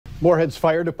Moorhead's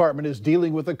fire department is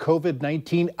dealing with a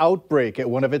COVID-19 outbreak at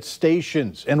one of its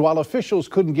stations. And while officials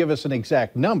couldn't give us an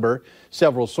exact number,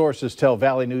 several sources tell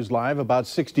Valley News Live about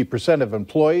 60% of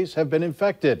employees have been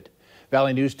infected.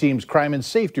 Valley News Team's crime and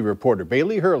safety reporter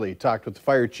Bailey Hurley talked with the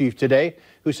fire chief today,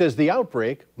 who says the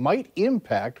outbreak might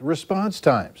impact response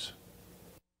times.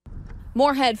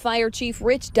 Moorhead Fire Chief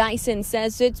Rich Dyson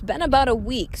says it's been about a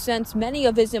week since many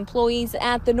of his employees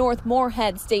at the North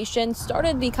Moorhead station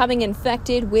started becoming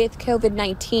infected with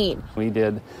COVID-19. We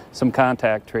did some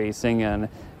contact tracing, and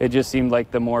it just seemed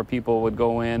like the more people would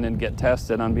go in and get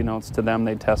tested, unbeknownst to them,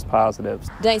 they'd test positives.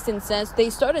 Dyson says they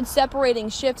started separating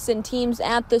shifts and teams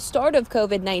at the start of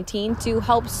COVID-19 to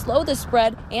help slow the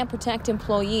spread and protect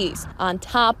employees, on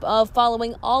top of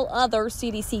following all other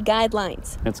CDC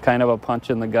guidelines. It's kind of a punch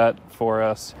in the gut for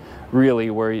us, really,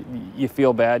 where you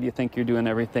feel bad, you think you're doing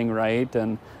everything right,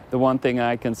 and the one thing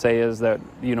I can say is that,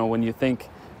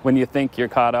 when you think you're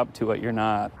caught up to it, you're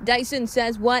not. Dyson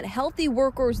says what healthy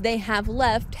workers they have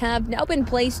left have now been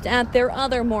placed at their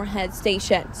other Moorhead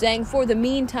station, saying for the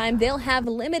meantime they'll have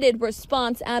limited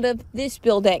response out of this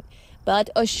building,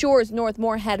 but assures North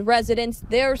Moorhead residents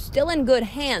they're still in good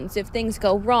hands if things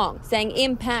go wrong, saying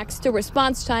impacts to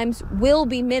response times will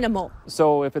be minimal.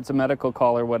 So if it's a medical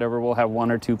call or whatever, we'll have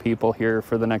 1 or 2 people here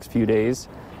for the next few days,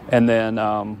 and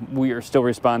then we are still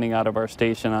responding out of our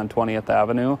station on 20th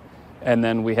Avenue. And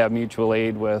then we have mutual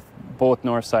aid with both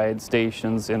north side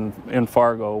stations in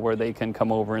Fargo, where they can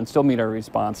come over and still meet our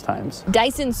response times.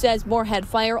 Dyson says Moorhead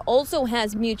Fire also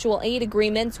has mutual aid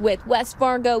agreements with West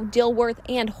Fargo, Dilworth,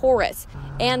 and Horace,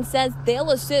 and says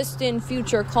they'll assist in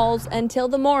future calls until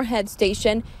the Moorhead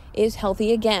station is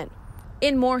healthy again.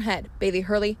 In Moorhead, Bailey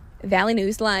Hurley, Valley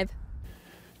News Live.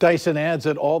 Dyson adds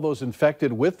that all those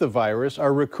infected with the virus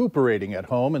are recuperating at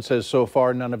home and says so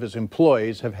far none of his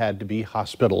employees have had to be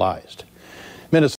hospitalized.